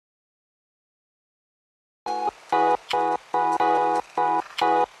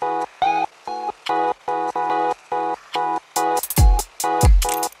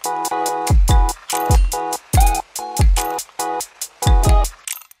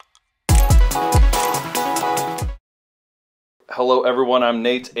Hello everyone, I'm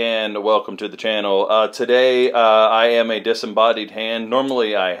Nate and welcome to the channel. Today I am a disembodied hand.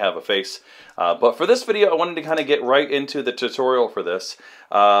 Normally I have a face, but for this video I wanted to kind of get right into the tutorial for this.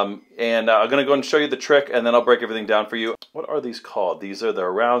 I'm going to go and show you the trick and then I'll break everything down for you. What are these called? These are the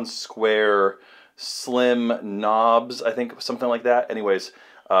Aroundsquare slim knobs, I think, something like that. Anyways,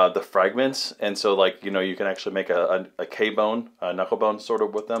 the fragments, and so like, you know, you can actually make a K-bone, a knuckle bone sort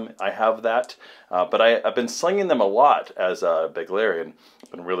of with them. I have that, but I've been slinging them a lot as a Begleri and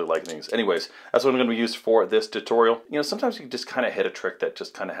been really liking these. Anyways, that's what I'm going to use for this tutorial. You know, sometimes you just kind of hit a trick that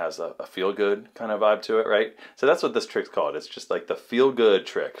just kind of has a feel-good kind of vibe to it, right? So that's what this trick's called. It's just like the feel-good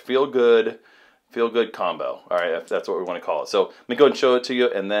trick. Feel-good combo. All right, if that's what we want to call it. So let me go and show it to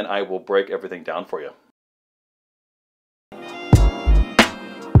you, and then I will break everything down for you.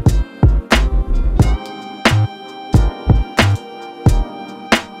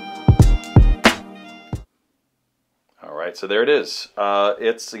 So there it is.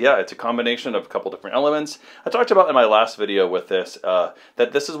 It's a combination of a couple different elements. I talked about in my last video with this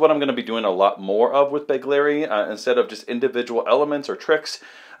that this is what I'm going to be doing a lot more of with Begleri. Instead of just individual elements or tricks,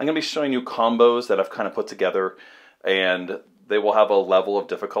 I'm going to be showing you combos that I've kind of put together, and they will have a level of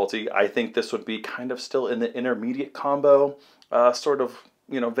difficulty. I think this would be kind of still in the intermediate combo sort of,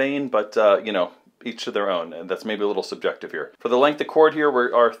 you know, vein, but you know, each to their own, and that's maybe a little subjective here. For the length of cord here,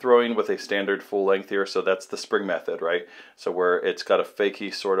 we are throwing with a standard full length here, so that's the spring method, right? So where it's got a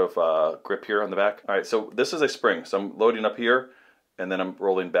fakey sort of grip here on the back. All right, so this is a spring, so I'm loading up here, and then I'm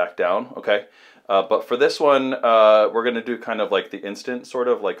rolling back down, okay? But for this one, we're gonna do kind of like the instant sort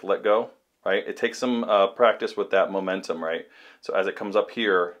of like let go, right? It takes some practice with that momentum, right? So as it comes up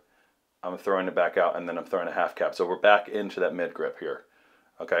here, I'm throwing it back out, and then I'm throwing a half cap. So we're back into that mid grip here,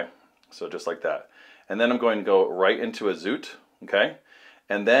 okay? So just like that. And then I'm going to go right into a zoot, okay?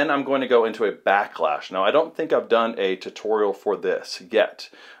 And then I'm going to go into a backlash. Now, I don't think I've done a tutorial for this yet.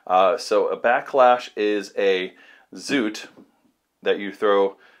 So a backlash is a zoot that you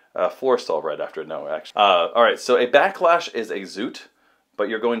throw floor stall right after. No, actually. All right, so a backlash is a zoot, but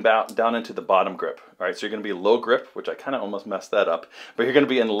you're going down into the bottom grip. All right, so you're going to be low grip, which I kind of almost messed that up, but you're going to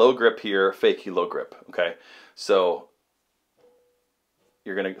be in low grip here, fakey low grip, okay? So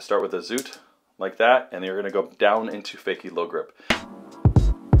you're going to start with a zoot like that, and you're going to go down into fakey low grip.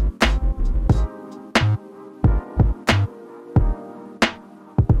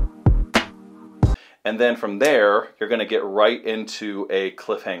 And then from there, you're going to get right into a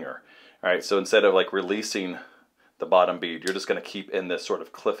cliffhanger. All right, so instead of like releasing the bottom bead, you're just going to keep in this sort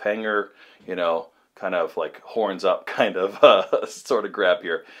of cliffhanger, you know, kind of like horns up kind of sort of grab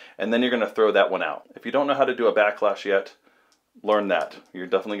here. And then you're going to throw that one out. If you don't know how to do a backlash yet, learn that. You're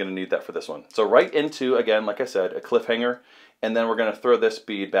definitely going to need that for this one. So right into, again, like I said, a cliffhanger, and then we're going to throw this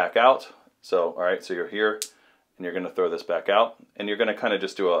bead back out. So, all right, so you're here, and you're going to throw this back out, and you're going to kind of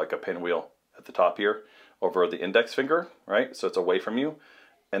just do like a pinwheel at the top here over the index finger, right? So it's away from you,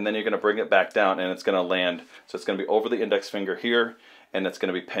 and then you're going to bring it back down, and it's going to land. So it's going to be over the index finger here, and it's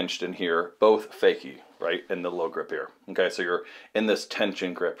going to be pinched in here, both fakey, right, in the low grip here. Okay, so you're in this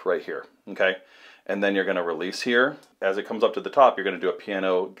tension grip right here, okay? And then you're going to release here. As it comes up to the top, you're going to do a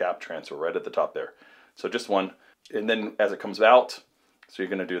piano gap transfer right at the top there. So just one. And then as it comes out, so you're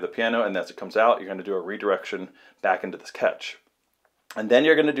going to do the piano, and as it comes out, you're going to do a redirection back into this catch. And then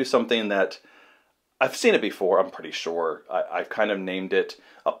you're going to do something that I've seen it before, I'm pretty sure. I've kind of named it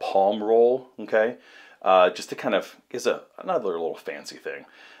a palm roll, okay? Just to kind of, is another little fancy thing.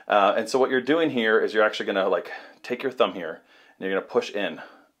 And so what you're doing here is you're actually going to like take your thumb here, and you're going to push in,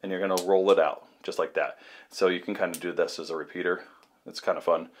 and you're going to roll it out. Just like that. So you can kind of do this as a repeater. It's kind of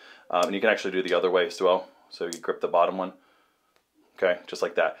fun. And you can actually do the other way as well. So you grip the bottom one. Okay, just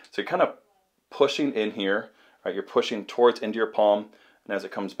like that. So you're kind of pushing in here, right? You're pushing towards into your palm, and as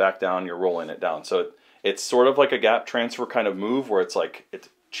it comes back down, you're rolling it down. So it's sort of like a gap transfer kind of move where it's like it's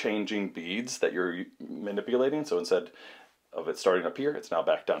changing beads that you're manipulating. So instead of it starting up here, it's now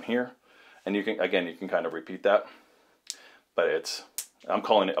back down here. And you can, again, you can kind of repeat that. But I'm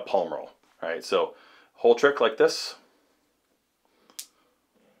calling it a palm roll. All right, so whole trick like this.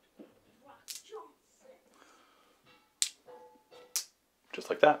 Just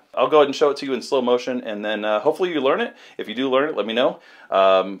like that. I'll go ahead and show it to you in slow motion, and then hopefully you learn it. If you do learn it, let me know.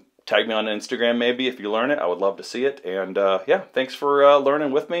 Tag me on Instagram maybe if you learn it. I would love to see it. And yeah, thanks for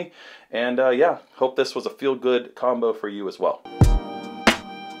learning with me. And yeah, hope this was a feel-good combo for you as well.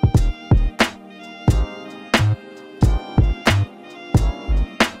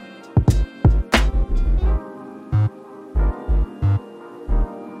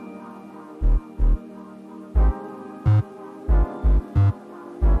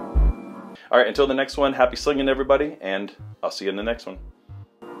 All right, until the next one, happy slinging everybody, and I'll see you in the next one.